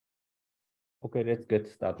Okay, let's get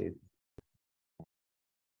started.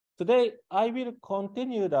 Today, I will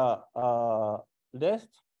continue the rest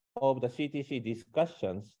of the CTC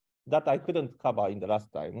discussions that I couldn't cover in the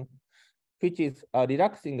last time, which is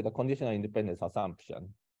relaxing the conditional independence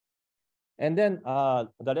assumption. And then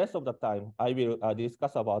the rest of the time, I will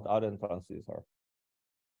discuss about RNN transducer.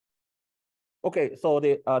 Okay, so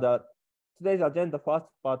today's agenda first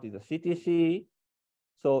part is the CTC.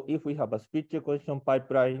 So if we have a speech recognition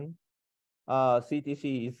pipeline,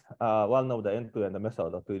 CTC is one of the end-to-end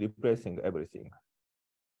methods to replacing everything.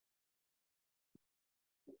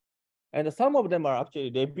 And some of them are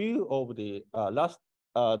actually review of the last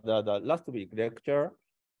week lecture,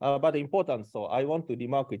 but important, so I want to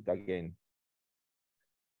remark it again.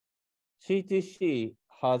 CTC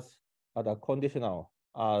has the conditional,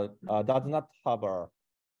 does not have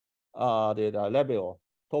the level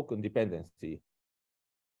token dependency.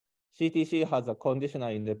 CTC has a conditional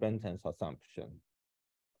independence assumption.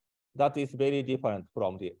 That is very different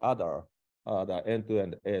from the other, the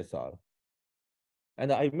end-to-end ASR.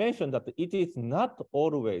 And I mentioned that it is not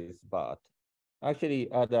always bad. Actually,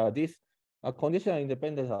 this conditional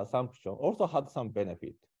independence assumption also had some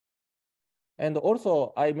benefit. And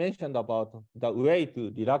also, I mentioned about the way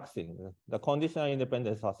to relaxing the conditional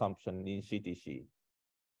independence assumption in CTC.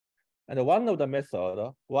 And one of the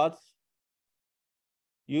methods was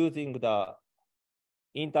using the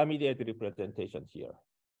intermediate representation here.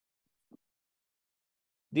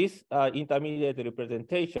 This intermediate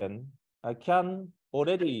representation can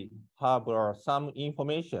already have some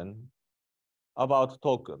information about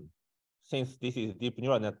token, since this is deep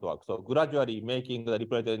neural network. So gradually making the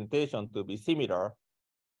representation to be similar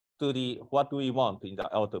to what we want in the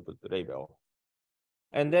output label.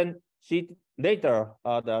 And then later,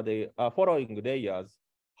 the following layers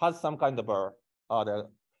has some kind of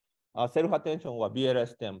self-attention or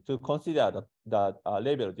BLSTM to consider the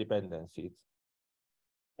label dependencies.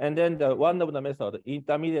 And then one of the methods,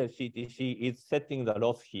 intermediate CTC, is setting the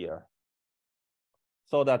loss here,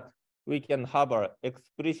 so that we can have an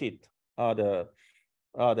explicit the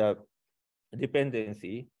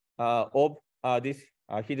dependency of this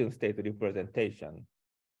hidden state representation.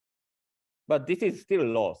 But this is still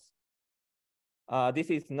loss. This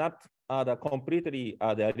is not completely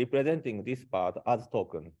representing this part as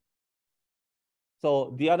token.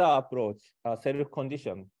 So the other approach,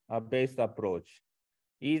 self-condition based approach,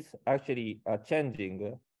 is actually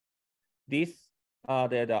changing this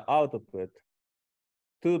the output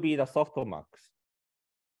to be the softmax,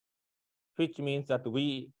 which means that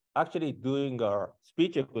we actually doing our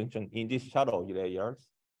speech recognition in these shallow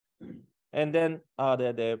layers, and then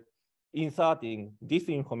inserting this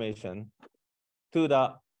information to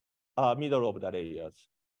the middle of the layers,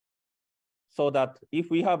 so that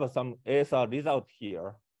if we have some ASR result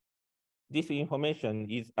here, this information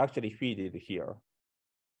is actually fed here.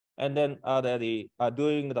 And then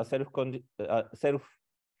doing the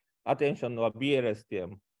self-attention or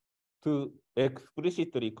BLSTM to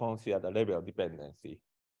explicitly consider the level dependency.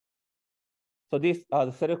 So this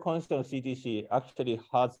self-conscious CTC actually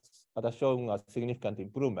has shown a significant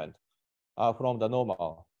improvement from the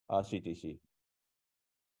normal CTC.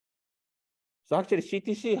 So actually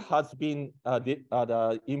CTC has been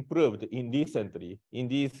improved recently in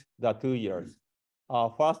these 2 years.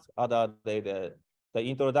 First, the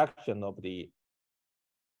introduction of the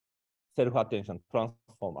self-attention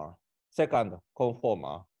transformer. Second,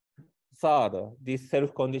 conformer. Third, this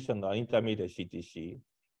self-conditional intermediate CTC.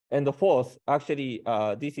 And the fourth, actually,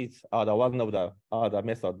 this is one of the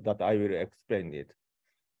methods that I will explain it.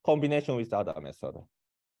 Combination with other method.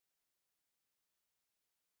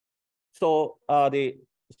 So the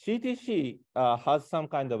CTC has some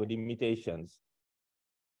kind of limitations.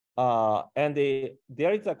 And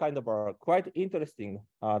there is a kind of quite interesting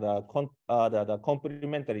the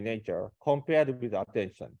complementary nature compared with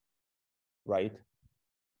attention, right?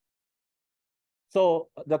 So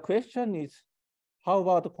the question is, how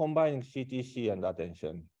about combining CTC and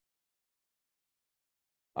attention?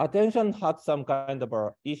 Attention has some kind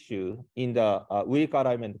of issue in the weak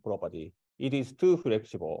alignment property. It is too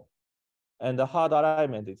flexible, and the hard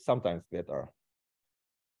alignment is sometimes better.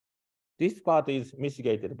 This part is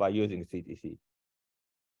mitigated by using CTC.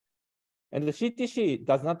 And the CTC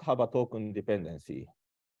does not have a token dependency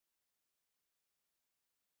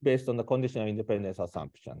based on the conditional independence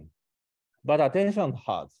assumption, but attention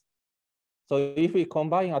has. So if we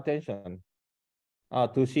combine attention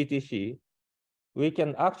to CTC, we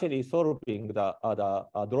can actually solving the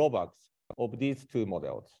drawbacks of these two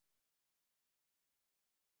models.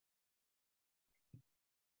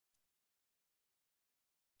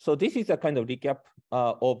 So this is a kind of recap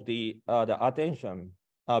of the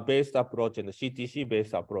attention-based approach and the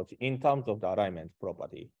CTC-based approach in terms of the alignment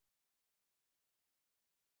property.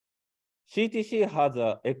 CTC has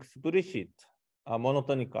an explicit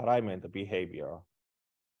monotonic alignment behavior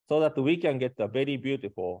so that we can get a very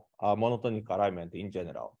beautiful monotonic alignment in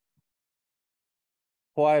general.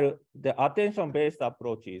 While the attention-based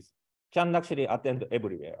approaches can actually attend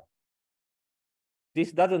everywhere.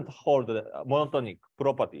 This doesn't hold the monotonic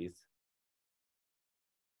properties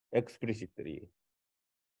explicitly.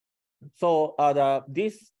 So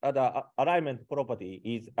this alignment property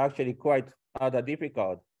is actually quite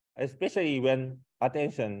difficult, especially when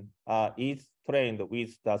attention is trained with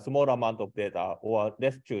the small amount of data or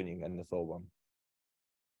less tuning and so on.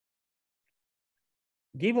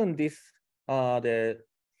 Given this, the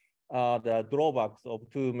drawbacks of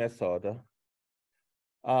two methods,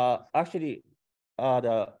 actually,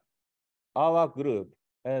 our group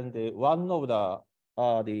and one of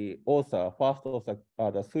the author, first author,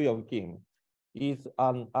 the Soo-Young Kim, is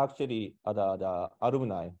actually the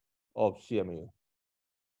alumni of CMU.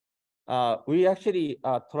 We actually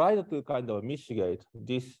tried to kind of mitigate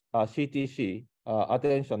this CTC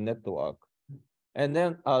attention network, and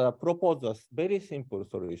then propose a very simple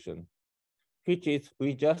solution, which is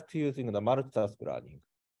we just using the multitask learning.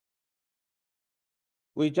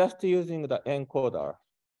 We just using the encoder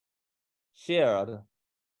shared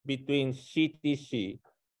between CTC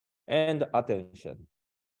and attention.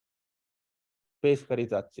 Basically,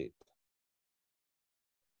 that's it.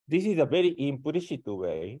 This is a very implicit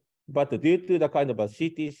way, but due to the kind of a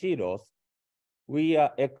CTC loss, we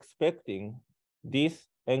are expecting this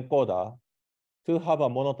encoder to have a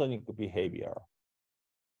monotonic behavior.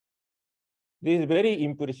 This is a very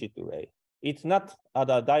implicit way. It's not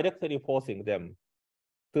directly forcing them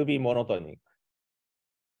to be monotonic.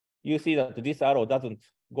 You see that this arrow doesn't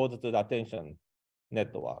go to the attention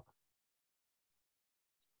network.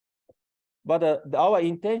 But our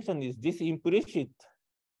intention is this implicit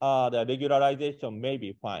the regularization may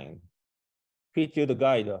be fine, which would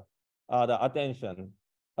guide the attention,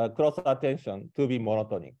 cross attention to be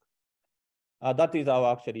monotonic. That is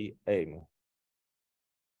our actually aim.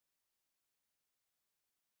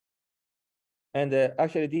 And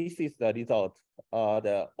actually, this is the result of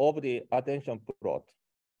the attention plot.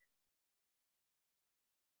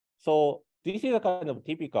 So this is a kind of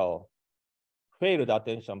typical failed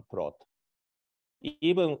attention plot.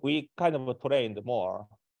 Even we kind of trained more,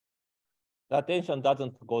 the attention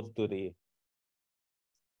doesn't go to the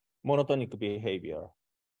monotonic behavior.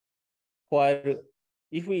 While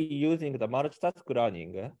if we using the multitask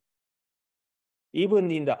learning,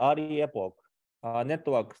 even in the early epoch,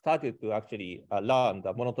 network started to actually learn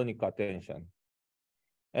the monotonic attention.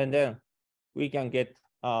 And then we can get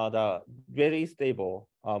the very stable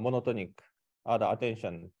monotonic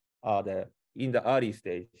attention in the early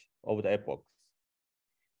stage of the epochs.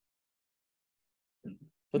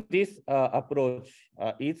 So this approach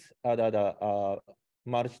is the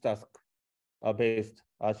multitask-based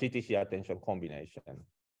CTC attention combination.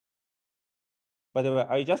 By the way,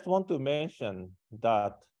 I just want to mention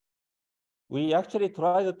that we actually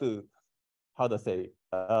tried to,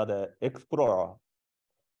 explore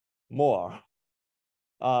more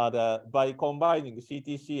by combining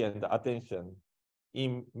CTC and attention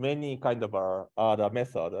in many kind of the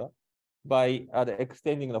method by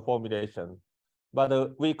extending the formulation.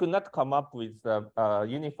 But we could not come up with a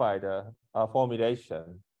unified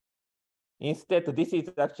formulation. Instead, this is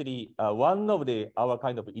actually one of our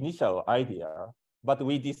kind of initial idea, but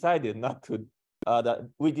we decided not to.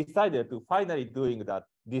 We decided to finally doing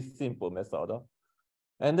this simple method,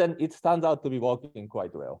 and then it turns out to be working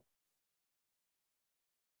quite well.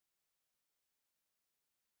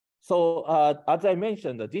 So as I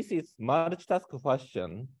mentioned, this is multitask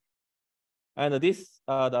fashion, and this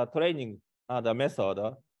the training the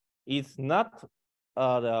method is not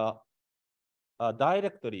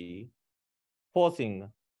directly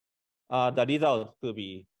forcing the result to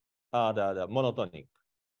be the monotonic.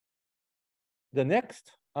 The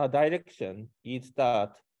next direction is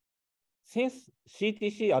that since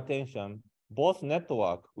CTC attention, both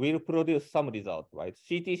network will produce some result, right?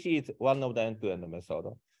 CTC is one of the end-to-end method.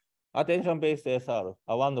 Attention-based ASR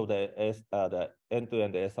are one of the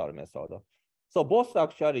end-to-end ASR method. So both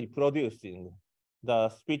actually producing the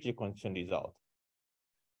speech recognition result.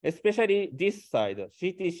 Especially this side,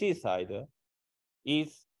 CTC side,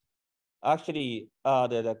 is actually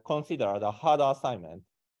considered the harder assignment,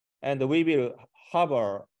 and we will have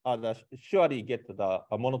surely get the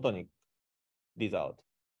monotonic result.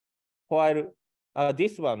 While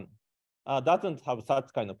this one doesn't have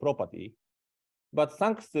such kind of property, But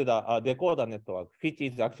thanks to the decoder network, which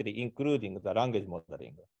is actually including the language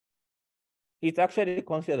modeling, it's actually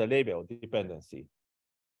considered label dependency.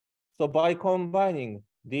 So by combining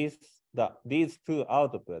these two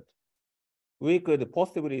outputs, we could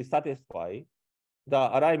possibly satisfy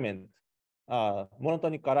the alignment,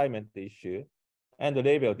 monotonic alignment issue and the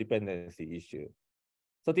label dependency issue.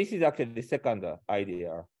 So this is actually the second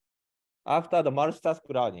idea. After the multitask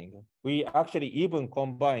learning, we actually even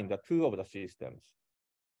combine the two of the systems.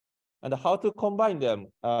 And how to combine them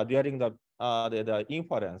during the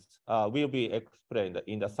inference will be explained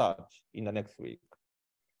in the search in the next week.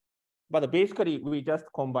 But basically, we just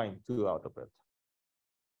combine two outputs.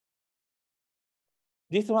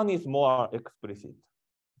 This one is more explicit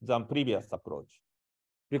than previous approach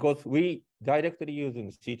because we directly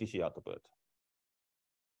using CTC output.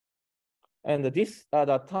 And this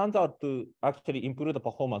that turns out to actually improve the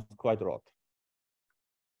performance quite a lot.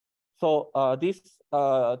 So these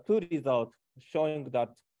two results showing that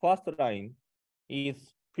first line is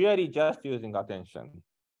purely just using attention,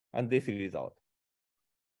 and this result.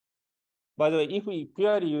 By the way, if we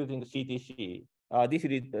purely using CTC, this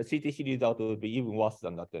CTC result will be even worse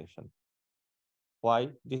than attention. Why?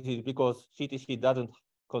 This is because CTC doesn't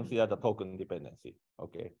consider the token dependency.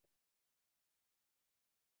 Okay.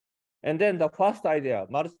 And then the first idea,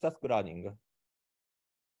 multitask learning,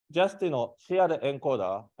 just share the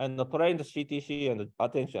encoder and train the CTC and the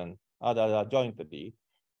attention jointly.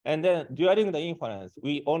 And then during the inference,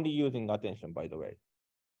 we only using attention, by the way.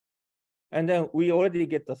 And then we already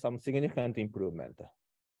get some significant improvement.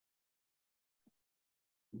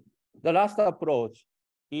 The last approach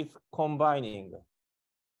is combining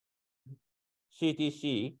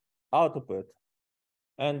CTC output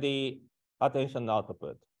and the attention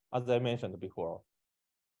output, as I mentioned before,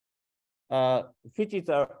 which is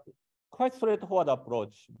a quite straightforward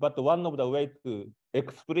approach, but one of the ways to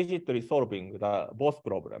explicitly solving both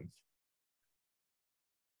problems.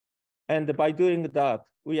 And by doing that,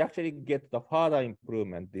 we actually get the further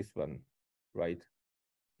improvement, this one, right?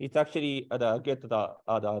 It's actually get the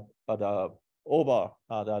over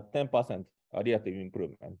the 10% relative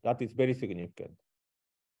improvement. That is very significant.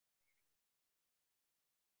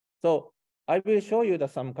 So I will show you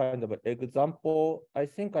some kind of example. I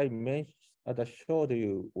think I mentioned showed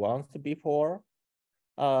you once before,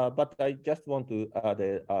 but I just want to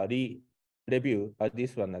review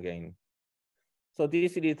this one again. So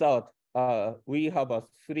this result, we have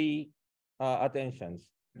 3 attentions.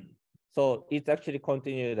 So it's actually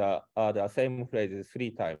continued the same phrase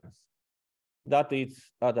 3 times. That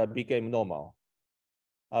is that became normal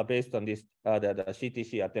based on this the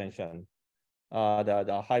CTC attention,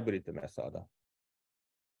 the hybrid method.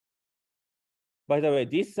 By the way,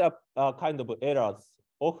 this kind of errors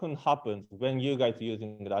often happens when you guys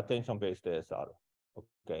using the attention-based ASR.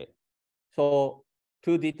 Okay, so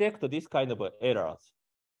to detect this kind of errors,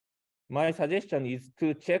 my suggestion is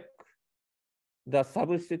to check the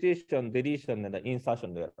substitution, deletion, and the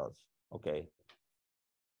insertion errors. Okay,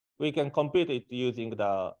 we can compute it using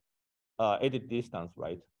the edit distance,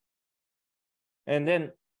 right? And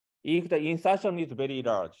then if the insertion is very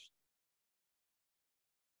large,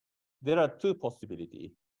 there are 2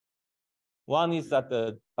 possibilities. One is that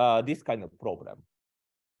this kind of problem.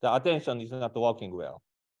 The attention is not working well.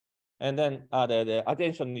 And then the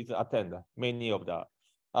attention needs to attend many of the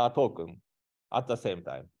token at the same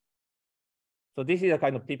time. So this is a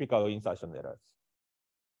kind of typical insertion errors.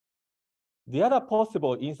 The other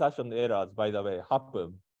possible insertion errors, by the way,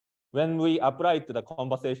 happen when we apply it to the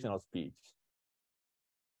conversational speech.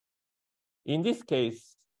 In this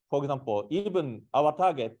case, for example, even our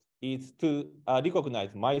target is to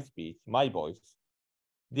recognize my speech, my voice.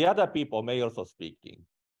 The other people may also speaking.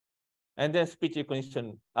 And then speech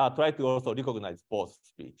recognition try to also recognize both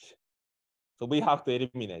speech. So we have to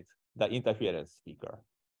eliminate the interference speaker.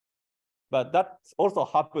 But that also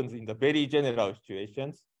happens in the very general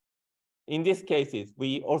situations. In these cases,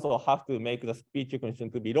 we also have to make the speech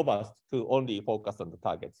recognition to be robust to only focus on the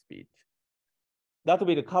target speech. That will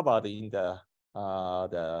be covered in the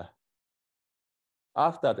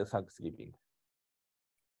after the Thanksgiving.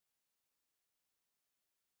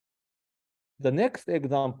 The next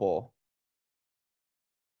example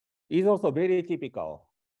is also very typical,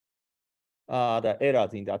 the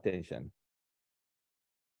errors in the attention.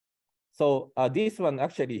 So this one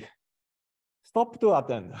actually stop to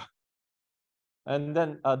attend and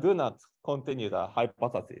then do not continue the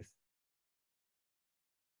hypothesis.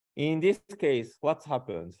 In this case, what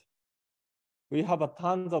happens? We have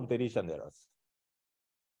tons of deletion errors.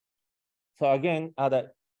 So again,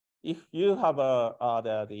 if you have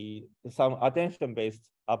some attention-based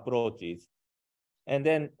approaches, And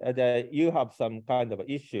then you have some kind of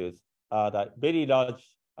issues, the very large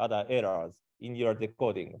errors in your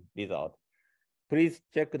decoding result. Please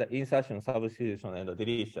check the insertion, substitution, and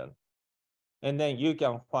deletion. And then you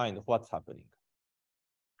can find what's happening.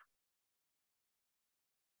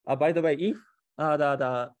 By the way, if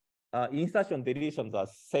the insertion deletions are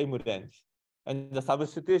same range, and the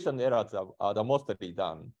substitution errors are mostly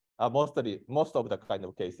done, most of the kind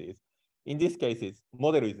of cases, in these cases,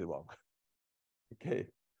 model is wrong. Okay,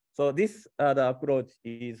 so this the approach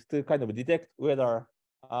is to kind of detect whether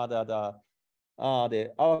our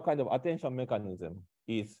kind of attention mechanism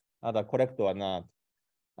is correct or not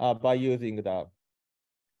by using the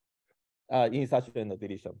insertion and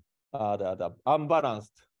deletion. The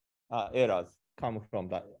unbalanced errors come from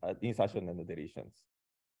the insertion and deletions.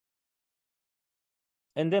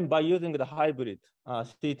 And then by using the hybrid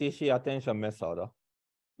CTC attention method,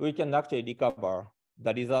 we can actually recover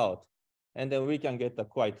the result, and then we can get the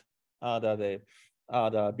quite the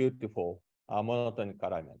beautiful monotonic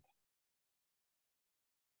alignment.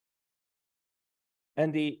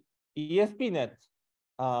 And the ESPNet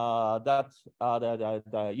that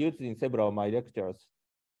used in several of my lectures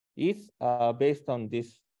is based on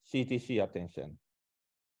this CTC attention.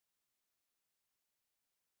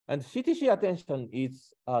 And CTC attention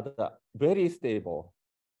is very stable,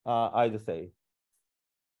 I'd say.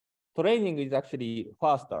 Training is actually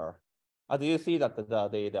faster. As you see that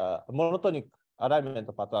the monotonic alignment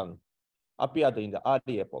pattern appeared in the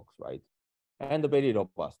early epochs, right? And very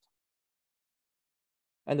robust.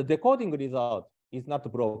 And the decoding result is not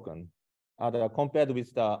broken compared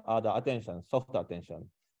with the attention, soft attention.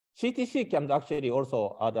 CTC can actually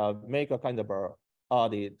also make a kind of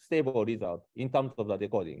the stable result in terms of the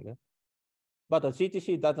decoding. But the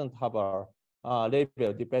CTC doesn't have a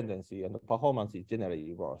label dependency, and the performance is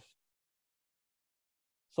generally worse.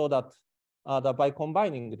 So that by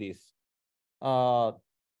combining this, the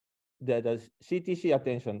CTC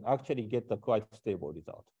attention actually get a quite stable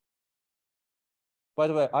result. By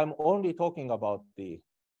the way, I'm only talking about the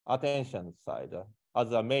attention side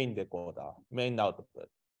as a main decoder, main output.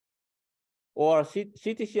 Or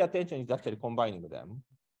CTC attention is actually combining them,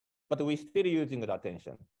 but we're still using the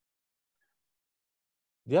attention.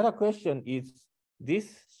 The other question is, this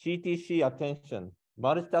CTC attention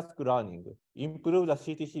multitask learning improve the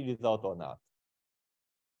CTC result or not?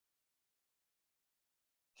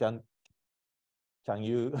 Can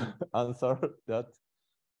you answer that?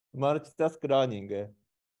 Multitask learning,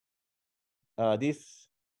 this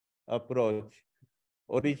approach,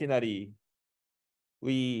 originally,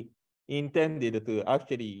 we intended to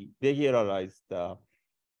actually regularize the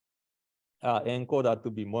encoder to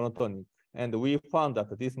be monotonic. And we found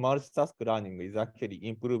that this multitask learning is actually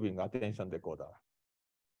improving attention decoder.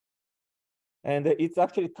 And it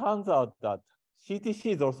actually turns out that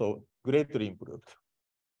CTC is also greatly improved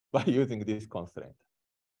by using this constraint.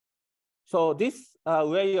 So this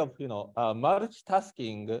way of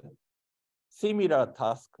multitasking similar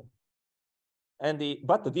task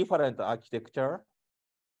but different architecture,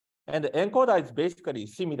 and the encoder is basically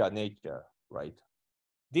similar nature, right?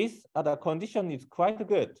 This condition is quite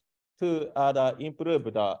good to improve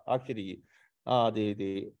the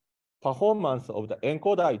performance of the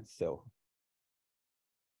encoder itself,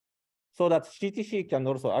 so that CTC can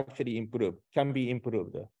also actually can be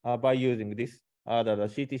improved by using this the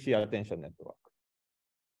CTC attention network.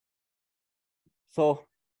 So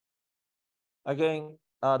again,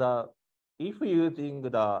 if using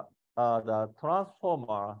the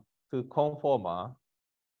transformer to conformer,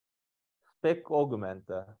 spec augment,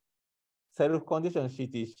 self-condition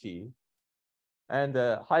CTC, and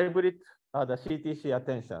hybrid the CTC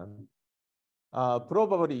attention,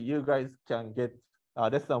 probably you guys can get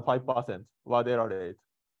less than 5% word error rate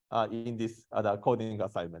in this coding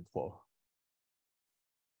assignment 4.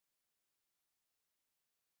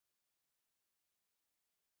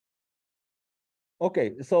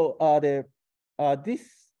 Okay, so the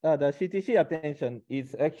CTC attention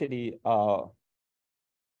is actually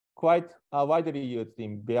quite widely used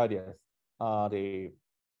in various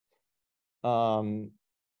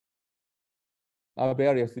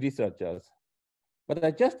various researchers. But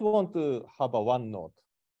I just want to have one note.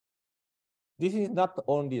 This is not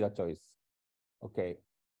only the choice, okay?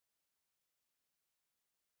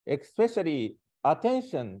 Especially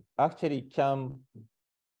attention actually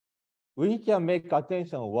we can make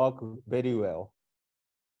attention work very well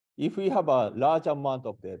if we have a large amount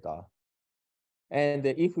of data and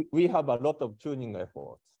if we have a lot of tuning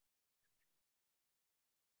efforts.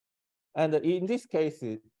 And in this case,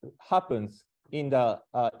 it happens in the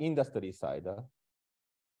industry side.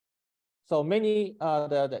 So many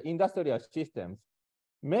the industrial systems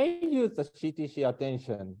may use the CTC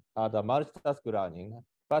attention the multitask learning,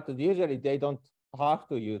 but usually they don't have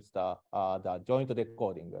to use the joint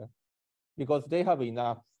decoding because they have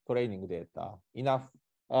enough training data, enough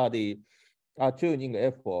tuning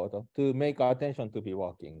effort to make attention to be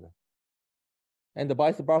working. And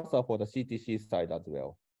vice versa for the CTC side as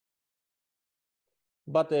well.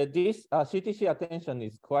 But this CTC attention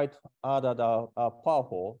is quite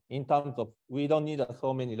powerful in terms of we don't need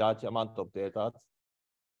so many large amount of data.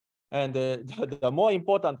 And the more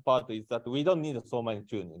important part is that we don't need so many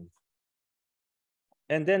tunings.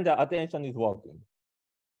 And then the attention is working.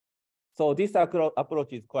 So this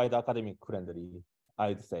approach is quite academic friendly,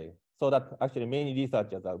 I'd say. So that actually many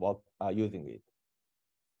researchers are using it.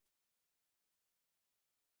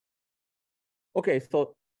 Okay,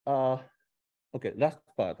 so okay, last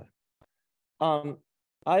part.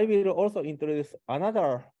 I will also introduce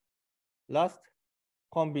another last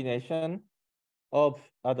combination of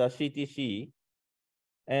the CTC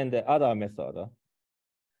and the other method.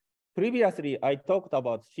 Previously, I talked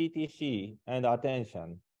about CTC and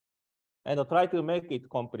attention and try to make it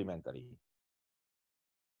complementary.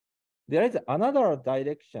 There is another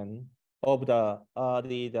direction of the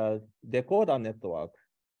decoder network,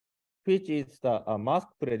 which is the mask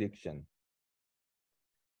prediction.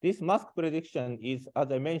 This mask prediction is,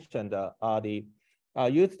 as I mentioned,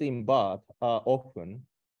 used in BART often.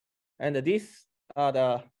 And this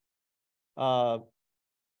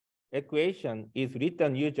equation is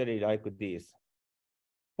written usually like this.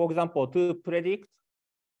 For example, to predict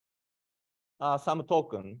some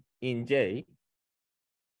token in J,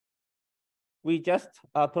 we just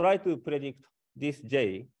try to predict this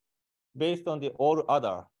J based on the all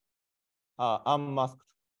other unmasked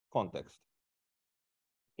context,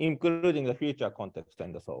 including the future context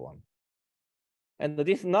and so on. And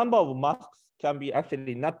this number of masks can be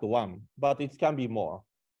actually not one, but it can be more.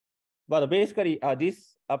 But basically,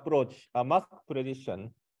 this approach, mask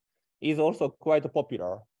prediction, is also quite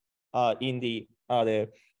popular in the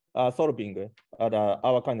solving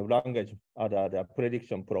our kind of language, the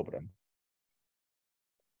prediction problem.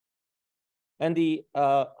 And the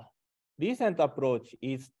recent approach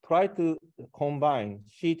is try to combine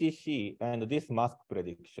CTC and this mask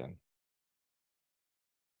prediction.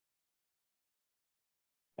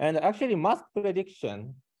 And actually, mask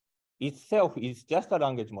prediction itself is just a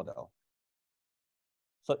language model.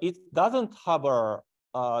 So it doesn't have a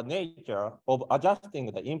nature of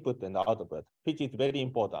adjusting the input and the output, which is very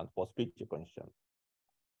important for speech recognition.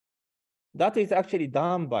 That is actually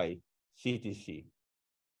done by CTC.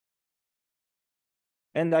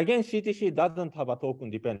 And again, CTC doesn't have a token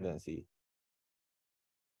dependency.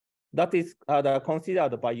 That is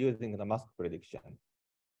considered by using the mask prediction.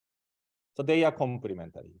 So they are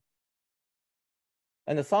complementary.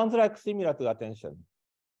 And it sounds like similar to attention,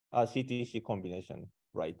 CTC combination,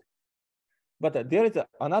 right? But there is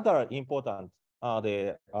another important,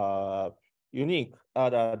 unique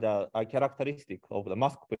characteristic of the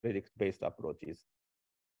mask predict-based approaches.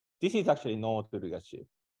 This is actually non-autoregressive.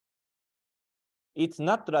 It's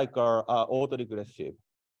not like autoregressive,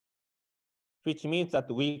 which means that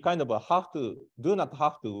we kind of do not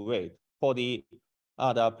have to wait for the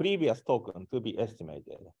previous token to be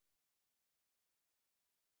estimated.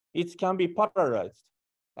 It can be parallelized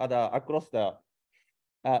across the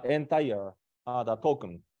entire the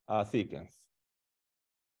token sequence.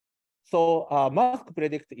 So mask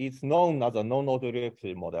predict is known as a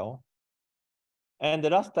non-autoregressive model. And the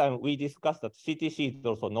last time we discussed that CTC is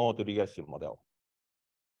also non-autoregressive model.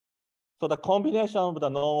 So the combination of the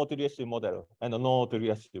non-autoregressive model and the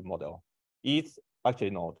non-autoregressive model is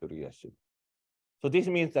actually non-autoregressive. So this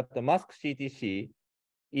means that the mask CTC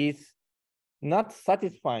is not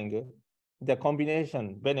satisfying the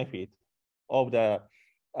combination benefit of the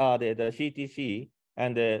CTC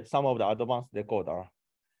and some of the advanced decoder.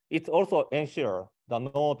 It also ensures the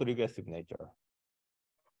non-autoregressive nature.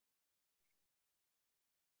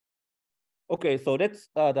 Okay, so let's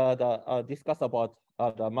discuss about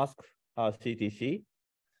the mask CTC.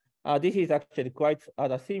 This is actually quite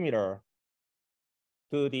similar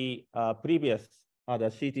to the previous the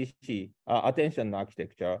CTC attention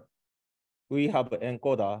architecture. We have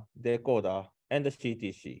encoder, decoder, and the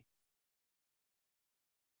CTC.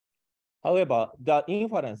 However, the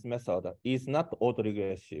inference method is not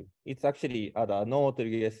autoregressive. It's actually the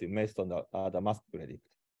non-autoregressive based on the mask predict.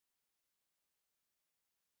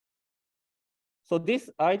 So this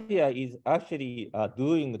idea is actually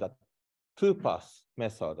doing the two-pass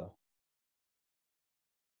method.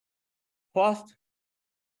 First,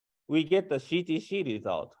 we get the CTC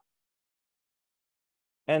result.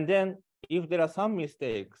 And then if there are some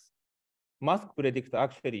mistakes, mask predictor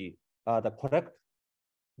actually correct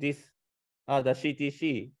this the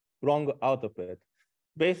CTC wrong output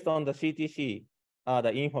based on the CTC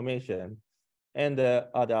the information and the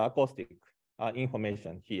acoustic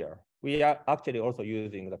information here. We are actually also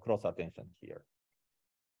using the cross attention here.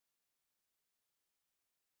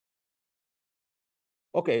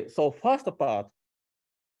 Okay, so first part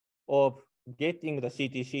of getting the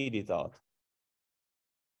CTC result,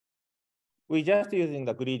 we're just using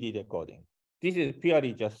the greedy decoding. This is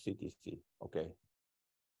purely just CTC, okay?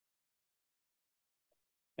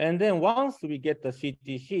 And then once we get the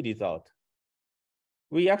CTC result,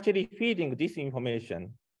 we actually feeding this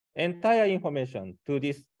information, entire information to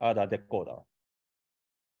this other decoder,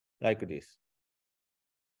 like this,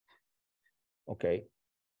 okay?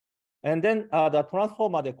 And then the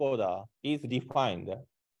transformer decoder is defined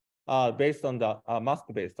based on the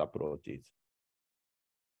mask-based approaches.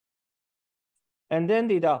 And then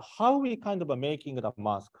how we kind of making the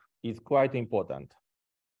mask is quite important.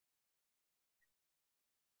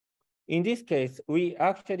 In this case, we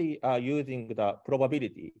actually are using the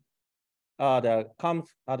probability that comes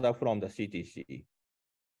from the CTC.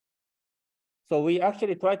 So we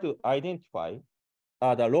actually try to identify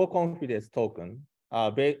the low confidence token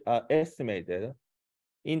estimated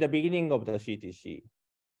in the beginning of the CTC,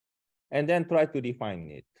 and then try to define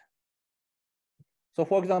it. So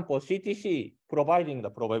for example, CTC providing the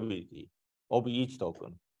probability of each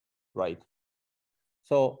token, right?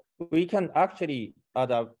 So we can actually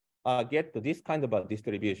get to this kind of a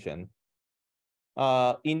distribution.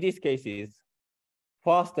 In these cases,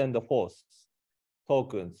 first and the fourth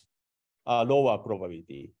tokens are lower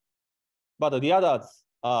probability, but the others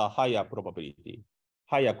are higher probability,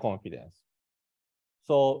 higher confidence.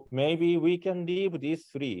 So maybe we can leave these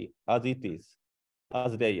three as it is,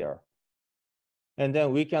 as they are. And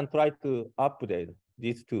then we can try to update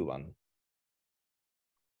these two ones.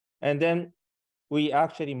 And then we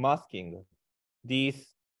actually masking these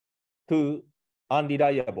two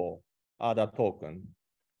unreliable token,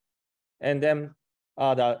 and then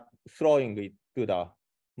throwing it to the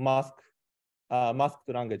masked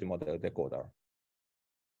language model decoder.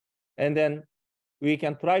 And then we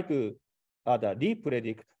can try to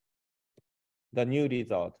repredict the new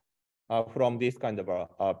result from this kind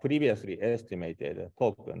of previously estimated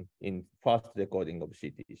token in first decoding of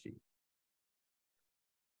CTC.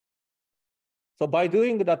 So by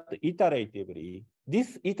doing that iteratively,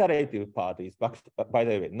 this iterative part is, by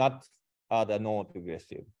the way, not the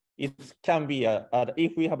non-regressive. It can be,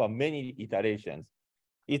 if we have many iterations,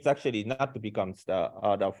 it's actually not becomes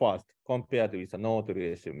the first compared with a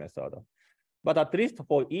non-regressive method. But at least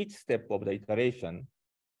for each step of the iteration,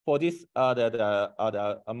 for this,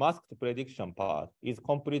 the masked prediction part is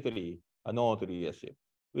completely non-regressive.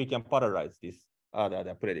 We can parallelize this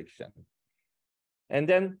the prediction. And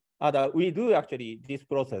then we do actually this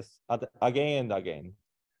process again and again.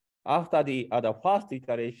 After the first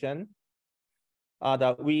iteration,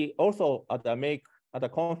 we also make the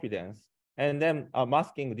confidence, and then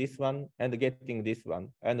masking this one and getting this one,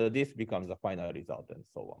 and this becomes the final result and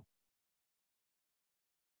so on.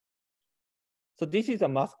 So this is a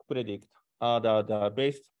mask predict, the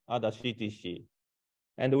based on the CTC,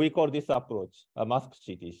 and we call this approach a mask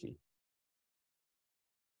CTC.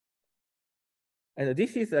 And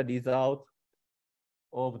this is a result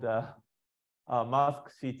of the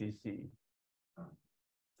mask CTC.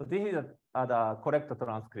 So this is the correct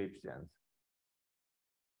transcriptions.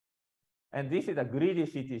 And this is a greedy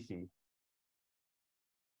CTC.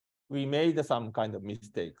 We made some kind of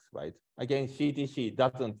mistakes, right? Again, CTC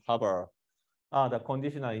doesn't have the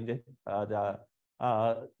conditional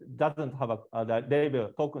doesn't have the label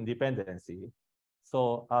token dependency.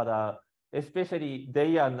 So especially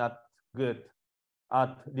they are not good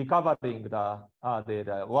at recovering the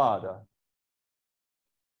word.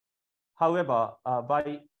 However,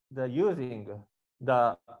 by using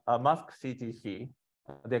the mask CTC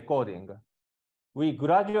decoding, we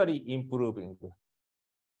gradually improving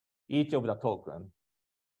each of the token.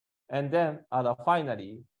 And then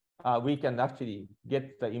finally, we can actually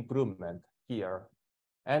get the improvement here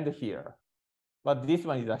and here. But this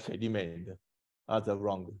one is actually remained as a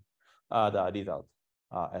wrong the result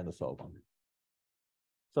and so on.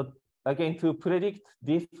 So again, to predict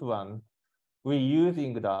this one, we're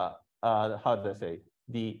using the, how to say,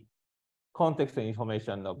 the context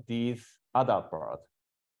information of these other parts.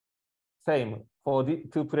 Same, for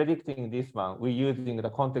to predicting this one, we're using the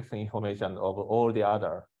context information of all the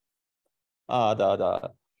other,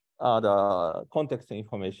 the context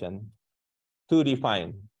information to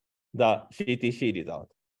define the CTC result.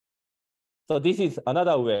 So this is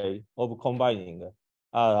another way of combining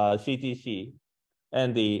CTC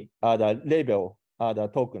and the label the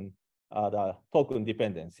token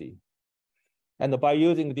dependency. And by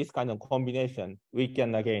using this kind of combination, we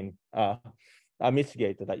can again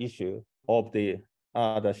mitigate the issue of the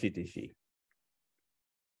CTC.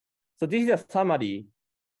 So this is a summary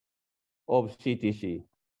of CTC.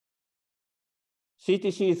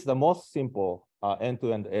 CTC is the most simple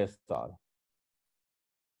end-to-end ASR.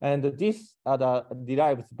 And this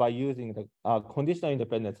derives by using the conditional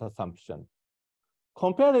independence assumption.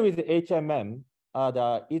 Compared with the HMM,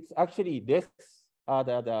 it's actually less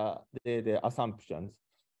the assumptions,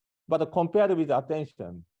 but compared with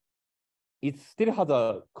attention, it still has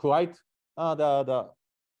a quite the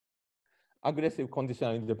aggressive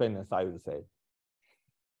conditional independence, I would say.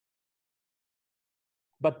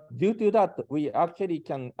 But due to that, we actually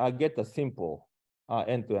can get a simple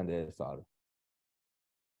end-to-end ASR.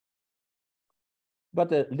 But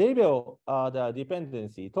the label, the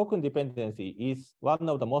dependency, token dependency is one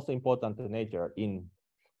of the most important nature in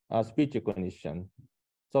speech recognition.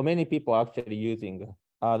 So many people are actually using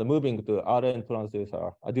moving to RNN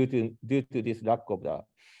transducer due to this lack of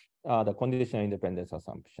the conditional independence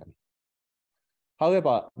assumption.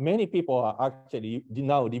 However, many people are actually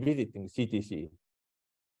now revisiting CTC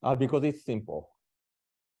because it's simple.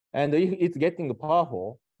 And if it's getting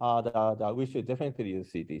powerful, we should definitely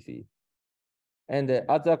use CTC. And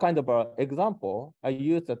as a kind of example, I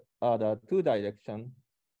use the two direction.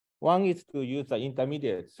 One is to use the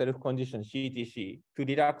intermediate self-conditioned CTC to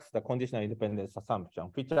relax the conditional independence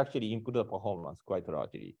assumption, which actually improves the performance quite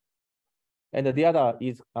largely. And the other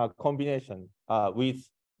is a combination with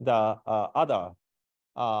the other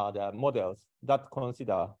the models that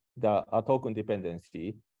consider the token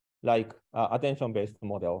dependency, like attention-based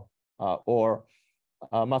model or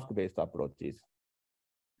mask-based approaches.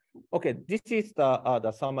 Okay, this is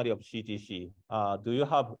the summary of CTC. Do you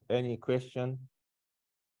have any question?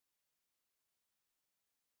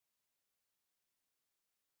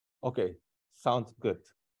 Okay, sounds good.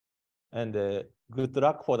 And good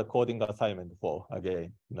luck for the coding assignment for,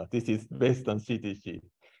 again, this is based on CTC.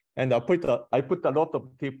 And I put a lot of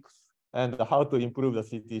tips and how to improve the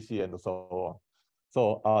CTC and so on.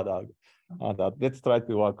 So let's try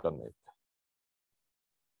to work on it.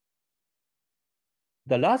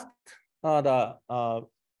 The last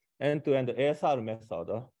end-to-end ASR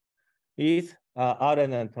method is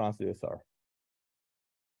RNN transducer.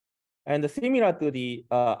 And similar to the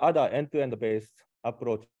other end-to-end based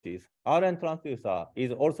approaches, RNN transducer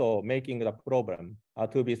is also making the problem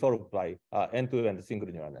to be solved by end-to-end single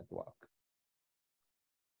neural network.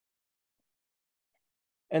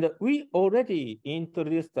 And we already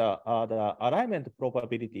introduced the alignment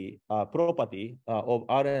probability property of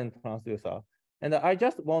RNN transducer. And I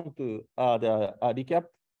just want to recap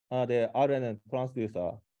the RNN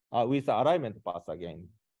transducer with the alignment path again.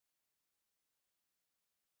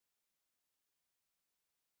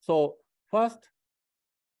 So first,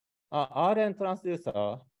 RNN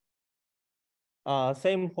transducer,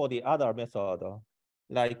 same for the other method,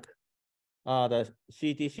 like the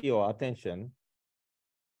CTC or attention,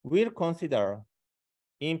 will consider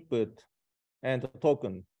input and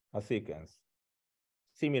token sequence,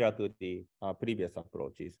 similar to the previous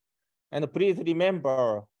approaches. And please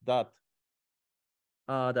remember that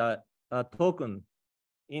the token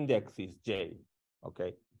index is J,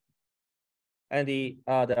 okay? And the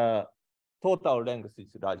total length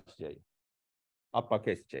is large J,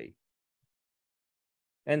 uppercase J.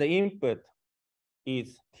 And the input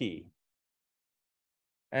is T.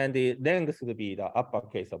 And the length will be the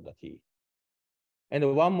uppercase of the T.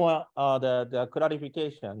 And one more, the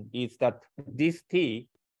clarification is that this T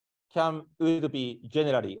will be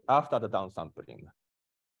generally after the downsampling.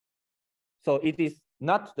 So it is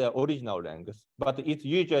not the original length, but it's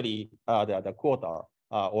usually the quarter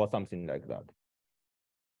or something like that.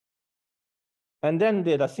 And then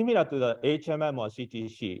similar to the HMM or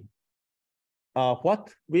CTC, what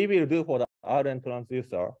we will do for the RNN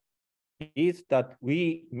transducer is that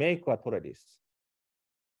we make a trellis.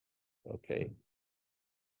 Okay.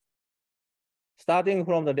 Starting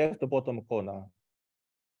from the left bottom corner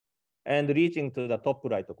and reaching to the top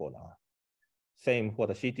right corner. Same for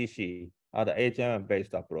the CTC, the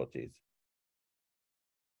HMM-based approaches.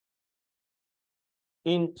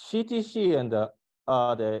 In CTC and the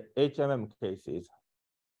HMM cases,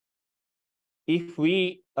 if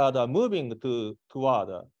we are moving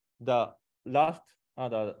toward the last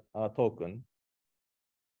token,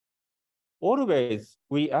 always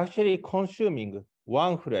we actually consuming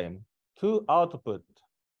one frame to output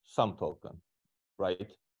some token,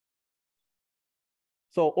 right?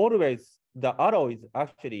 So always the arrow is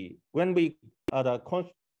actually, when we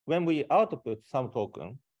output some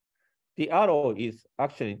token, the arrow is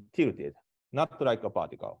actually tilted, not like a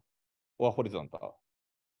vertical or horizontal.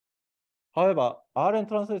 However, RNN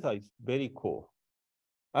transducer is very cool.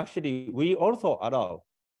 Actually, we also allow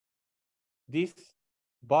this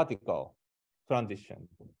vertical transition.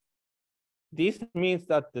 This means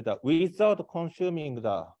that without consuming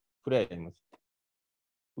the frames,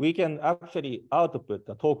 we can actually output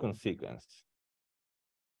the token sequence.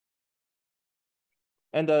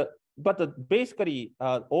 And but basically,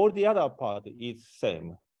 all the other part is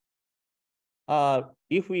same.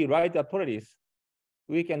 If we write a trellis,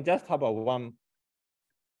 we can just have a one,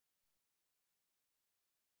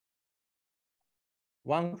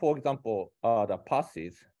 for example, the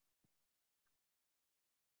passes.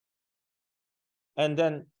 And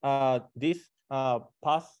then this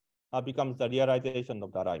pass becomes the realization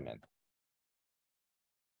of the alignment.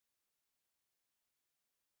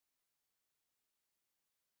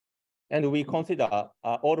 And we consider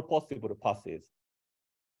all possible passes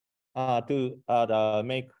to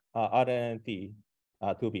make RNNT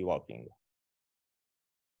to be working.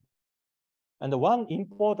 And one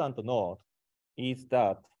important note is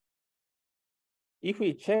that if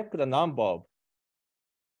we check the number of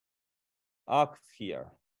arcs here,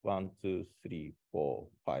 1, 2, 3, 4,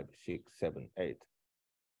 5, 6, 7, 8,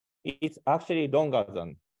 it's actually longer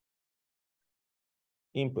than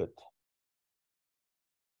input.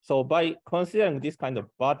 So by considering this kind of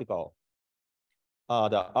vertical,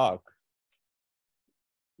 the arc,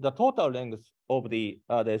 the total length of the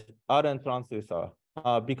RNN transducer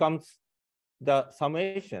becomes the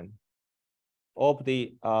summation of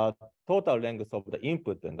the total length of the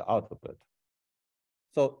input and the output.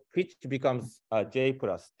 So which becomes J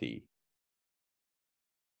plus T.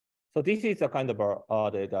 So this is a kind of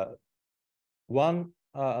the one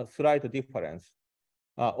slight difference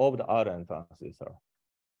of the RNN transducer.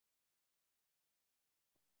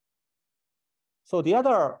 So the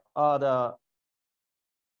other the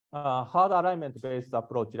hard alignment-based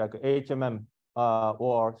approach like HMM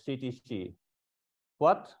or CTC,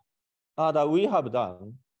 what that we have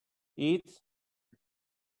done is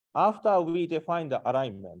after we define the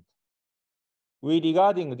alignment, we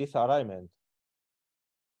regarding this alignment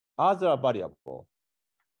as a variable,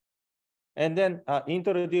 and then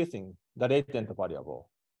introducing the latent variable.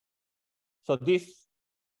 So this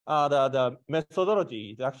the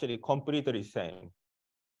methodology is actually completely same.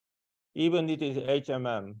 Even it is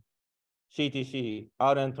HMM, CTC,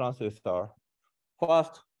 RNN transducer.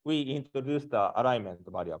 First, we introduce the alignment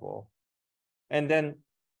variable, and then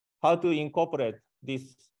how to incorporate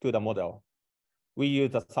this to the model. We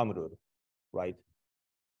use the sum rule, right?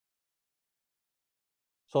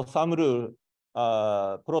 So sum rule,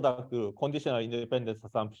 product rule, conditional independence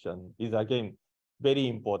assumption is again very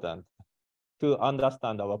important to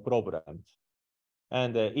understand our problems.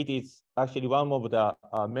 And it is actually one of the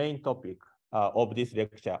main topic of this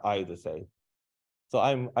lecture, I would say. So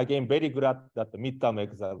I'm again very glad that the midterm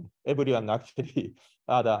exam, everyone actually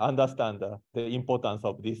understand the importance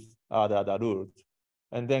of this the rules,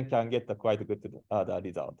 and then can get a quite good the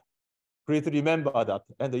result. Please remember that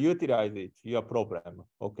and utilize it your problem.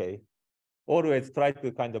 Okay, always try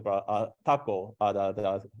to kind of tackle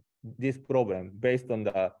this problem based on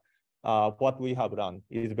the what we have done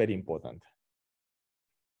is very important.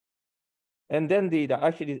 And then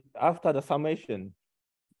actually after the summation,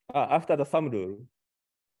 after the sum rule,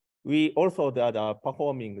 we also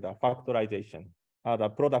performing the factorization, the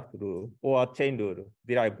product rule or chain rule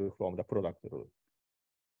derived from the product rule.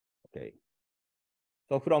 Okay.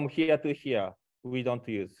 So from here to here, we don't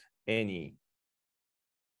use any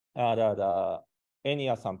any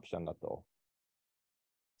assumption at all,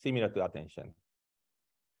 similar to attention.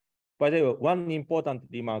 By the way, one important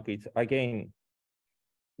remark is again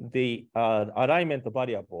the alignment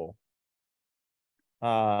variable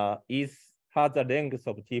has a length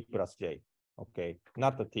of T plus J, okay,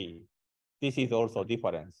 not the T. This is also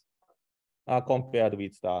difference compared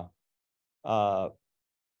with the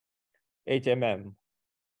HMM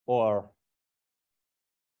or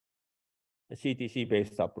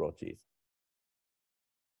CTC-based approaches.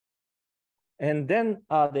 And then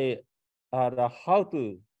the how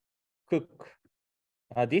to cook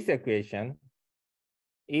this equation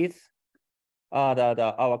is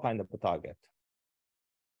our kind of target.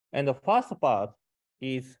 And the first part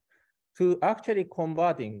is to actually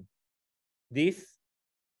converting this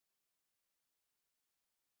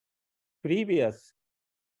previous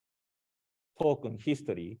token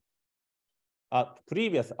history,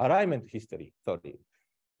 previous alignment history to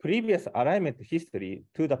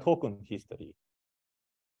the token history.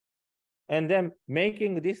 and then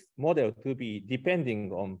making this model to be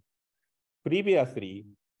depending on previously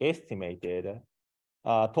estimated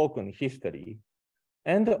token history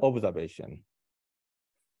and observation.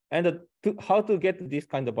 And how to get this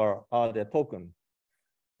kind of the token?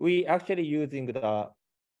 We actually using the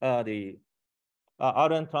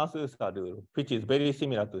RN transducer rule, which is very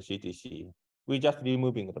similar to CTC. We just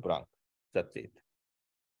removing the blank. That's it.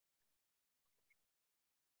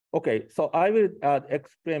 Okay, so I will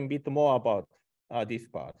explain a bit more about this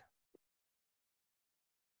part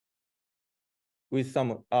with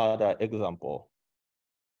some other example.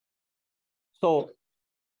 So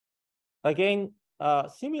again,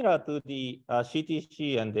 similar to the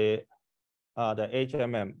CTC and the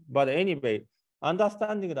HMM, but anyway,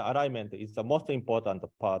 understanding the alignment is the most important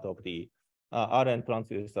part of the RN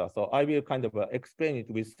transducer. So I will kind of explain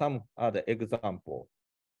it with some other example.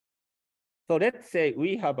 So let's say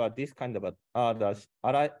we have this kind of the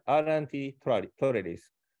RNT trellis,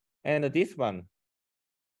 and this one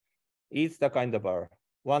is the kind of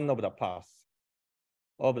one of the paths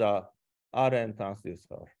of the RN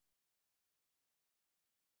transducer.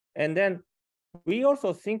 And then we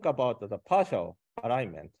also think about the partial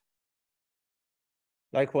alignment,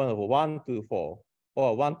 like one of 1 to 4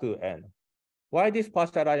 or 1 to n. Why this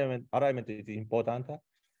partial alignment is important?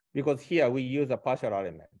 Because here we use a partial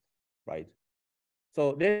alignment, right?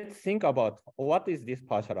 So let's think about what is this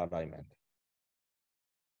partial alignment.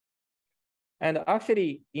 And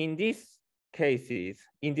actually, in this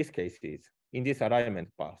alignment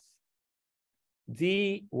path,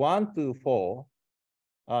 Z1 to 4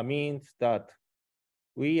 means that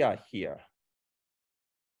we are here,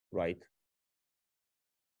 right?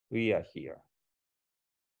 We are here.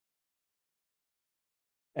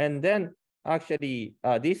 And then actually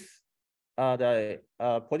this the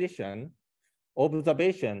position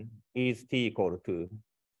observation is t equal to,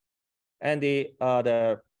 and the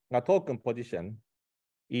token position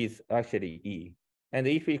is actually E. And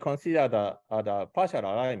if we consider the partial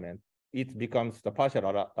alignment, it becomes the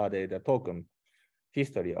partial the token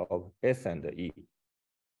history of S and E.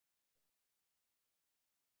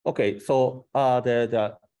 Okay, so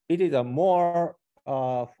it is a more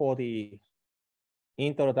for the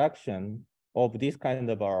introduction of this kind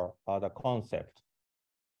of the concept.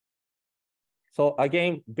 So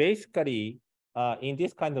again, basically, in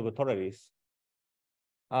this kind of trellis,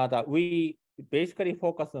 that we basically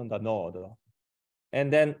focus on the node,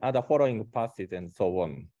 and then the following passes and so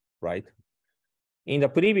on, right? In the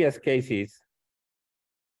previous cases,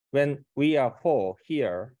 when we are 4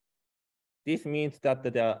 here, this means that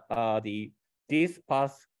this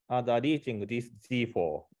path reaching this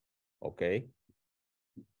Z4, okay?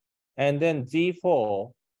 And then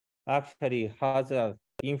Z4 actually has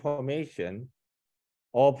information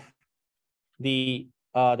of the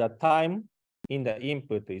time in the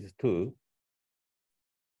input is 2,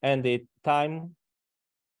 and the time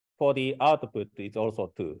for the output is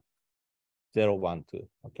also 2, 0, 1, 2,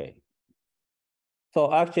 okay.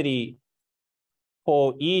 So actually,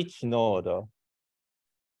 for each node,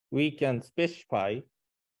 we can specify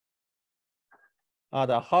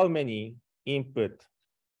how many input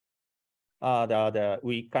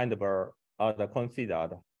we kind of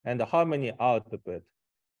considered, and how many output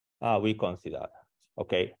we considered,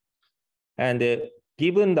 okay? And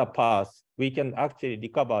given the path, we can actually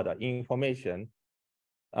recover the information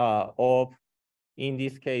of, in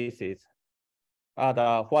these cases,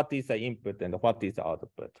 what is the input and what is the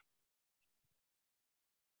output.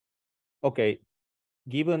 Okay,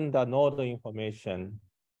 given the node information,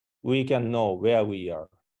 we can know where we are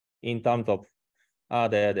in terms of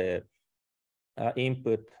the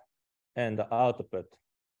input and the output,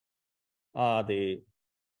 the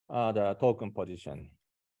token position.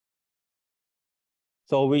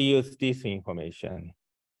 So we use this information.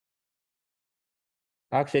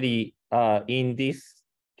 Actually, in these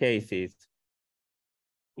cases,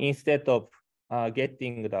 instead of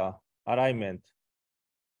getting the alignment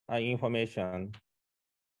information,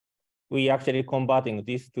 we actually converting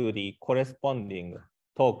this to the corresponding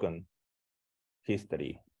token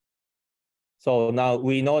history. So now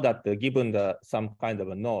we know that given some kind of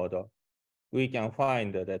a node, we can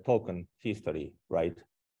find the token history, right?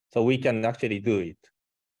 So we can actually do it.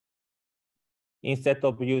 Instead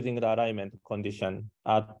of using the alignment condition,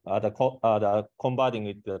 converting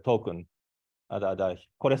it to the token, the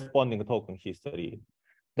corresponding token history.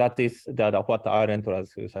 That is what RNN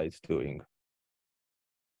transducer is doing.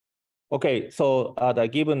 Okay, so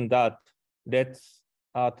given that, let's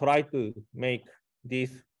try to make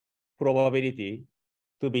this probability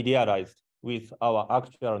to be realized with our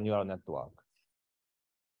actual neural network.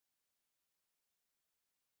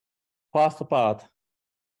 first part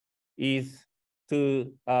is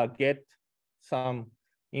to get some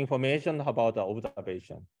information about the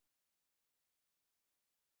observation.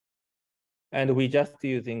 And we just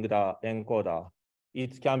using the encoder.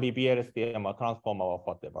 It can be BLSTM or transformer or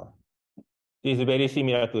whatever. This is very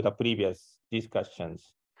similar to the previous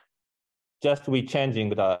discussions. Just we changing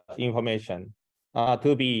the information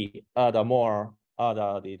to be the more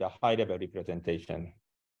the high level representation.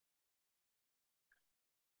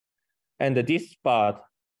 And this part,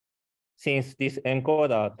 since this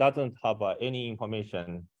encoder doesn't have any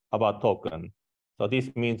information about token, so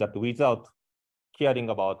this means that without caring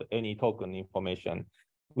about any token information,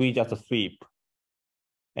 we just sweep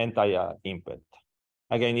entire input.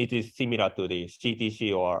 Again, it is similar to the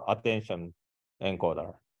CTC or attention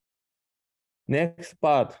encoder. Next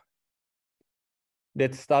part,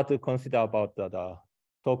 let's start to consider about the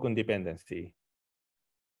token dependency.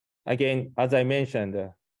 Again, as I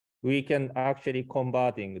mentioned, we can actually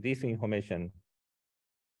converting this information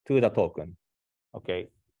to the token, okay?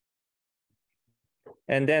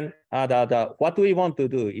 And then what we want to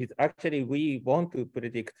do is actually we want to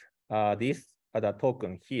predict this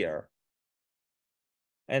token here.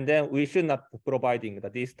 And then we should not providing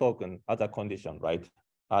this token as a condition, right?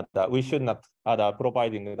 We should not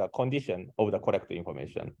providing the condition of the correct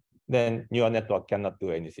information. Then neural network cannot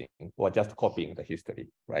do anything or just copying the history,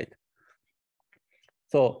 right?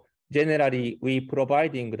 So generally, we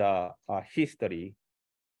providing the history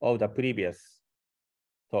of the previous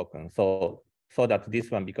token. So that this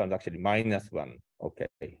one becomes actually -1, okay.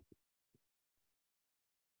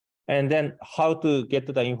 And then how to get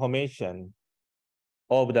the information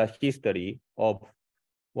of the history of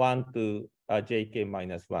 1 to JK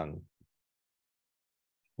 -1.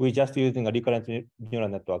 We're just using a recurrent neural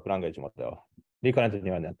network language model, recurrent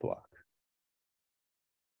neural network.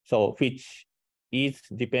 So which is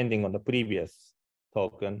depending on the previous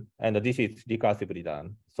token, and this is recursively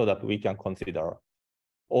done so that we can consider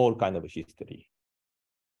all kind of history.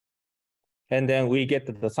 And then we get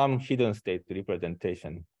some hidden state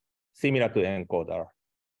representation, similar to encoder,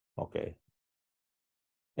 okay.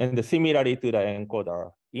 And similarly to the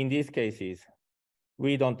encoder, in these cases,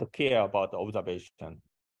 we don't care about the observation.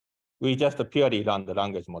 We just purely run the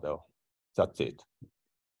language model. That's it,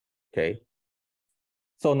 okay.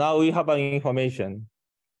 So now we have an information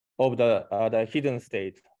of the hidden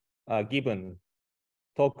state given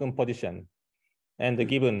token position and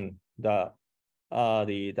given the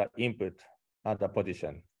input at the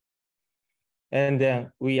position. And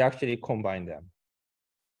then we actually combine them.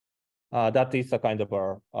 That is a kind of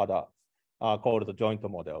called the joint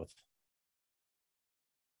models.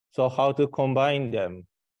 So how to combine them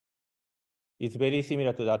is very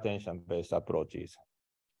similar to the attention-based approaches.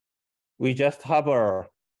 We just have a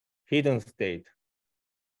hidden state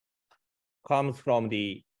comes from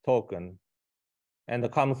the token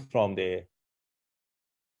and comes from the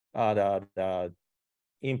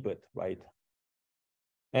input, right?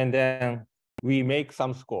 And then we make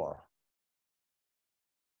some score.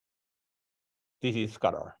 This is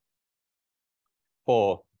scalar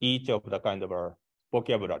for each of the kind of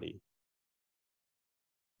vocabulary.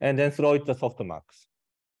 And then throw it the softmax.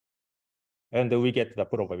 And we get the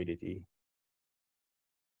probability.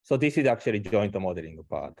 So this is actually joint modeling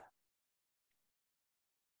part.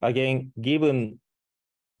 Again, given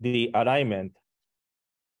the alignment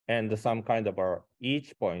and some kind of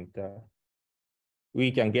each point,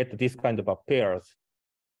 we can get this kind of pairs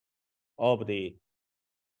of the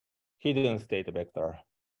hidden state vector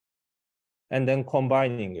and then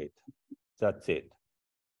combining it. That's it.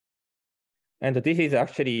 And this is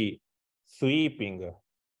actually sweeping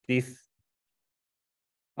this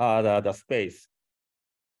the space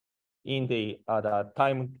in the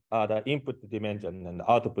time the input dimension and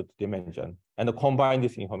the output dimension, and combine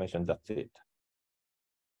this information. That's it.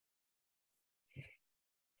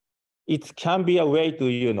 It can be a way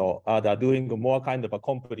to doing more kind of a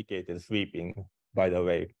complicated sweeping. By the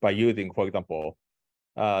way, by using, for example,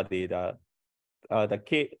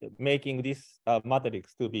 making this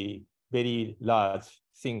matrix to be very large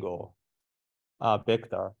single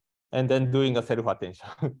vector, and then doing a self-attention.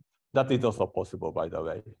 That is also possible, by the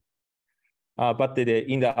way. But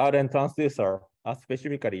in the RNN transducer,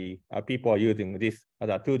 specifically, people are using this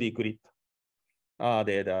the 2D grid,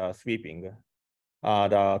 the sweeping,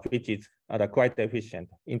 which is quite efficient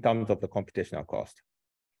in terms of the computational cost.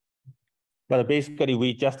 But basically,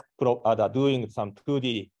 we just doing some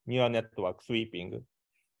 2D neural network sweeping,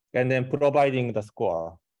 and then providing the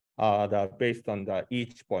score based on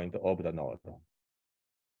each point of the node.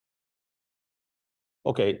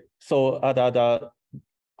 Okay, so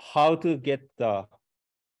how to get the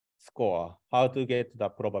score, how to get the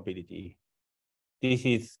probability. This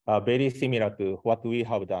is very similar to what we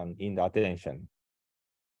have done in the attention.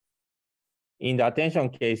 In the attention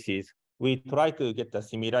cases, we try to get the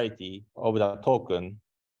similarity of the token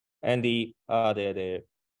and the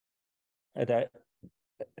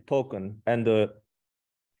token and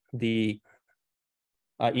the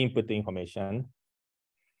input information.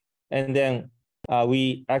 And then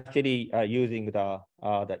we actually are using the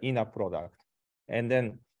inner product and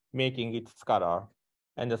then making it scalar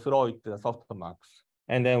and throw it to the softmax.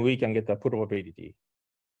 And then we can get the probability.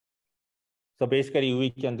 So basically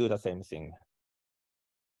we can do the same thing.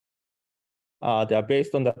 They're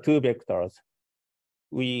based on the two vectors.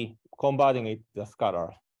 We converting it to the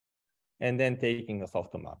scalar and then taking the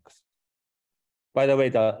softmax. By the way,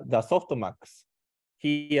 the softmax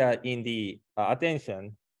here in the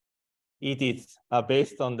attention, it is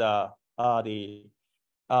based on the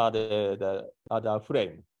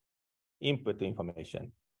frame input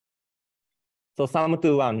information. So sum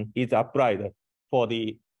to one is applied for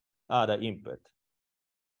the input.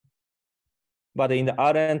 But in the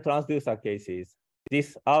RNN transducer cases,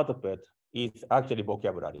 this output is actually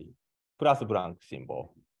vocabulary plus blank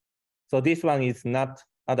symbol. So this one is not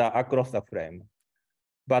across the frame,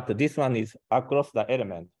 but this one is across the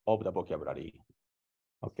element of the vocabulary.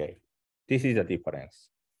 Okay, this is the difference.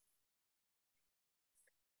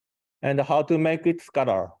 And how to make it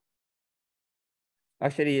scalar?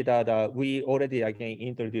 Actually, we already again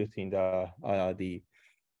introduced in the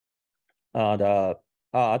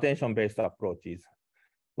attention-based approaches.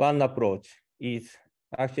 One approach is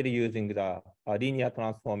actually using the linear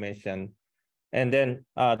transformation and then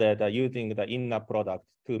using the inner product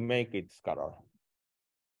to make it scalar.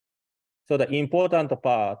 So the important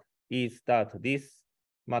part is that this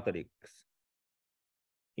matrix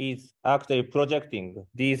is actually projecting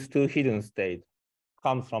these two hidden states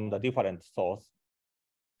comes from the different source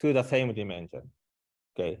to the same dimension,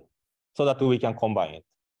 okay? So that we can combine it.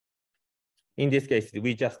 In this case,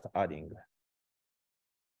 we just adding.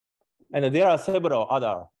 And there are several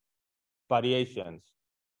other variations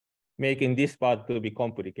making this part to be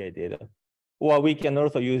complicated. Or we can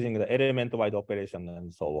also using the element-wide operation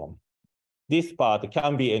and so on. This part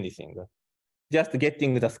can be anything, just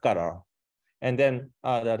getting the scalar, and then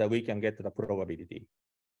we can get the probability.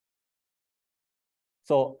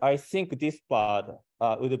 So I think this part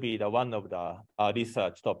would be the one of the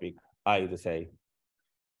research topic, I would say.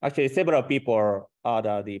 Actually, several people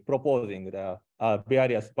are proposing the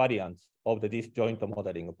various variants of the disjoint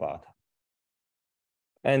modeling part.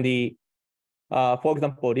 And for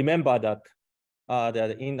example, remember that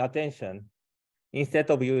in attention, instead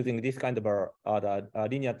of using this kind of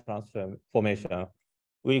linear transformation,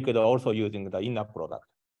 we could also using the inner product,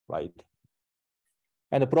 right?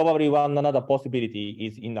 And probably another possibility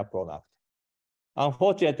is inner product.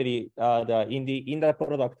 Unfortunately, in the inner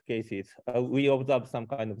product cases, we observe some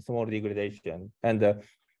kind of small degradation. And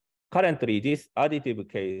currently, this additive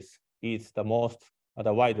case is the most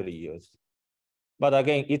widely used. But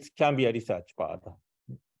again, it can be a research part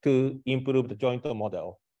to improve the joint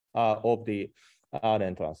model of the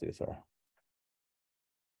RNN transducer.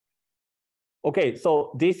 Okay,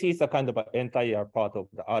 so this is a kind of an entire part of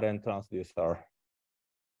the RNN transducer.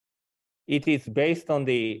 It is based on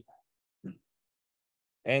the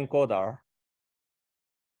encoder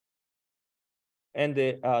and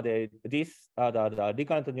the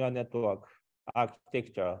recurrent neural network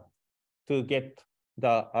architecture to get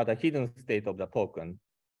the hidden state of the token.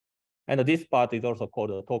 And this part is also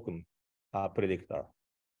called a token predictor.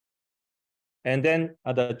 And then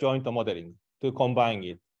the joint modeling to combine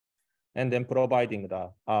it, and then providing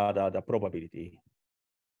the probability.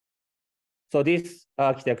 So this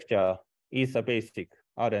architecture is a basic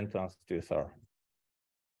RNN transducer.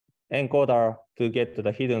 Encoder to get to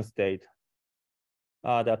the hidden state,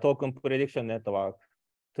 the token prediction network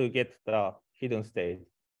to get the hidden state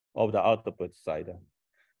of the output side,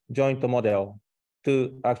 joint model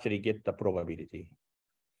to actually get the probability.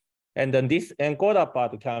 And then this encoder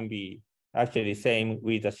part can be actually same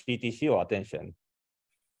with the CTC or attention.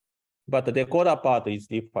 But the decoder part is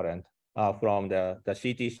different from the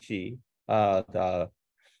CTC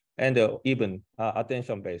and even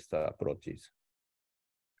attention-based approaches.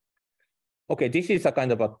 Okay, this is a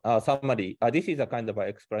kind of a summary. This is a kind of an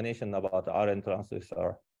explanation about the RNN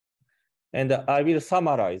transducer. And I will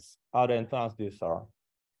summarize RNN transducer.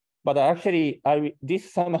 But actually,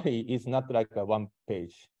 this summary is not like a one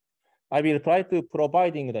page. I will try to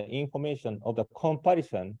providing the information of the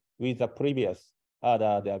comparison with the previous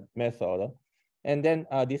the method, and then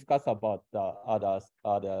discuss about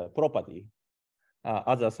the property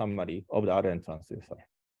as a summary of the RNN transducer.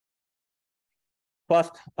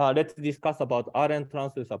 First, let's discuss about RNN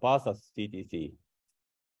transducer versus CTC.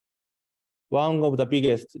 One of the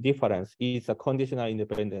biggest difference is a conditional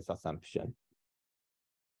independence assumption.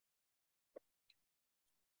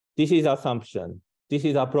 This is assumption. This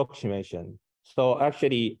is approximation. So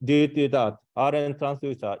actually, due to that, RNN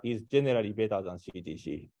transducer is generally better than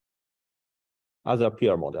CTC as a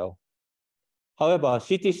pure model. However,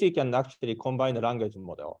 CTC can actually combine the language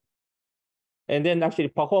model. And then actually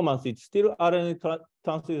performance is still RNN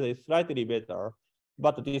transducer is slightly better,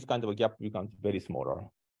 but this kind of a gap becomes very smaller.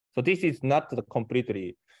 So this is not the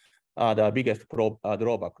completely the biggest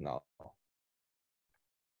drawback now.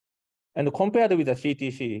 And compared with the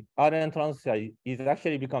CTC, RNN transducer is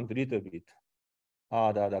actually becomes a little bit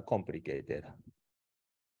complicated.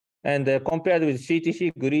 And compared with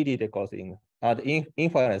CTC greedy decoding, the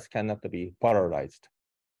inference cannot be parallelized.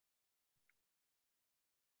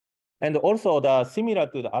 And also similar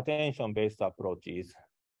to the attention-based approaches,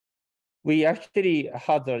 we actually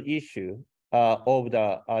had the issue of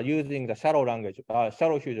using the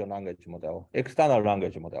shallow fusion language model, external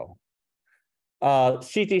language model.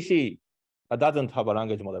 CTC doesn't have a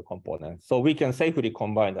language model component, so we can safely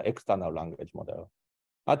combine the external language model.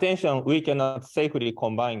 Attention, we cannot safely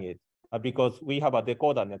combine it because we have a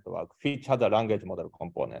decoder network which has a language model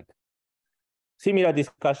component. Similar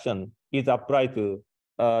discussion is applied to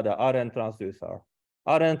the RNN transducer.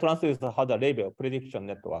 RNN transducer has a label prediction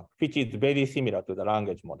network, which is very similar to the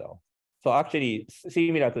language model. So actually,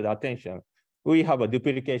 similar to the attention, we have a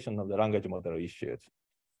duplication of the language model issues.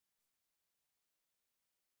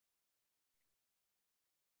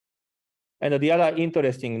 And the other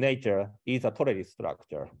interesting nature is a trellis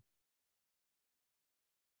structure.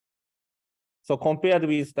 So compared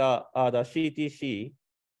with the CTC,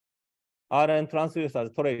 RNN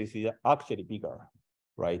transducer trellis is actually bigger,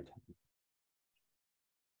 right?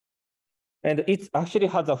 And it actually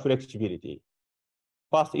has a flexibility.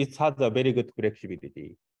 First, it has a very good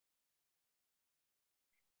flexibility.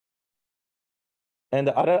 And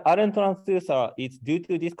the RNN transducer is due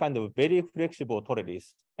to this kind of very flexible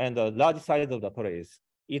trellis and the large size of the trellis,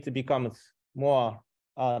 it becomes more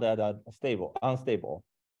unstable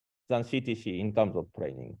than CTC in terms of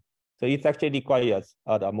training. So it actually requires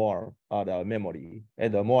more memory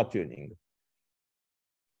and more tuning.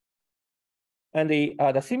 And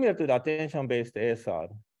similar to the attention-based ASR,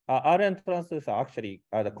 RNN transducer actually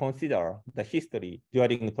consider the history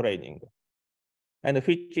during training, and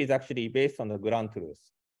which is actually based on the ground truth.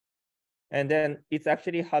 And then it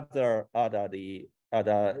actually has the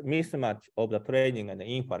mismatch of the training and the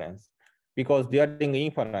inference, because during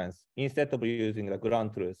inference, instead of using the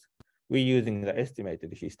ground truth, we're using the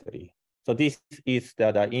estimated history. So this is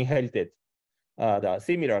the inherited, the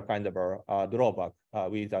similar kind of drawback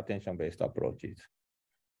with attention-based approaches.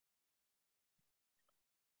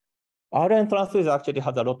 RNN transducer actually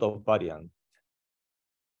has a lot of variants.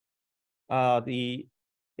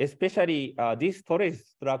 Especially this trellis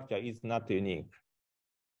structure is not unique.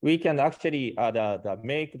 We can actually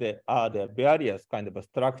make the various kind of a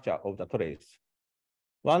structure of the trellis.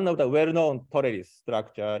 One of the well-known trellis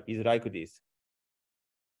structure is like this.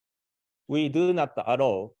 We do not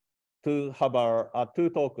allow to have two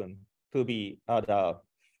tokens to be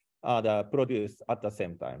produced at the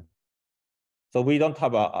same time. So we don't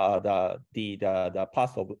have the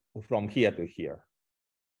path from here to here.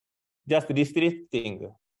 Just restricting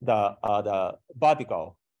the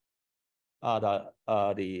vertical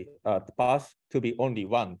path to be only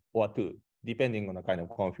 1 or 2, depending on the kind of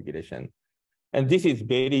configuration. And this is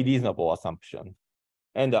very reasonable assumption.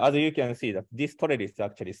 And as you can see, that this trellis is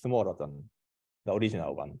actually smaller than the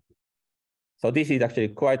original one. So this is actually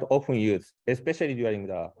quite often used, especially during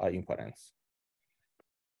the inference.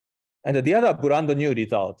 And the other brand new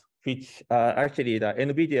result, which actually the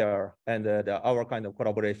NVIDIA and our kind of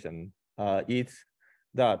collaboration is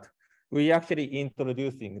that we actually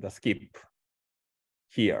introducing the skip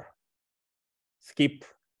here, skip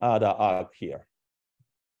the arc here.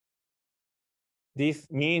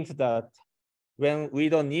 This means that when we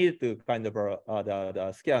don't need to kind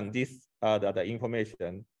of scan this the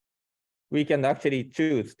information, we can actually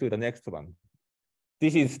choose to the next one.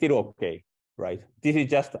 This is still okay, right? This is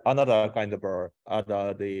just another kind of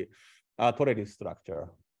the trellis structure.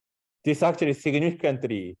 This actually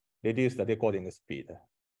significantly reduces the decoding speed.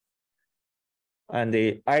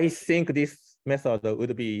 And I think this method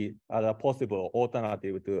would be a possible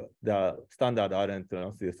alternative to the standard RNN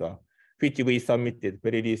transducer, which we submitted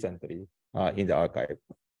very recently in the archive.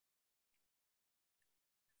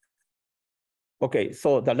 Okay,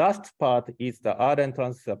 so the last part is the RNN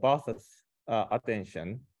transducer versus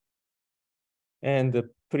attention. And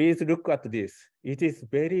please look at this. It is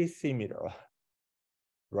very similar,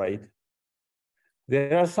 right?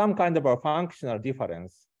 There are some kind of a functional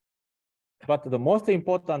difference, but the most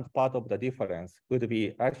important part of the difference would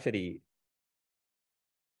be actually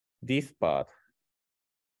this part.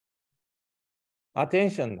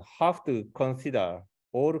 Attention have to consider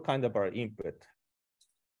all kind of input,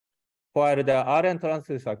 while the RNN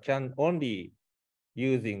transducer can only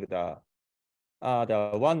using the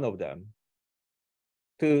one of them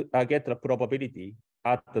to get the probability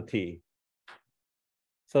at the t.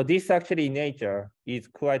 So this actually in nature is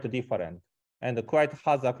quite different and quite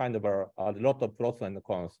has a kind of a lot of pros and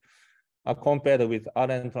cons compared with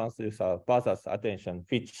RNN transducer versus attention,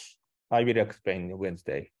 which I will explain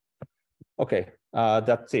Wednesday. Okay,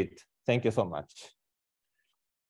 that's it. Thank you so much.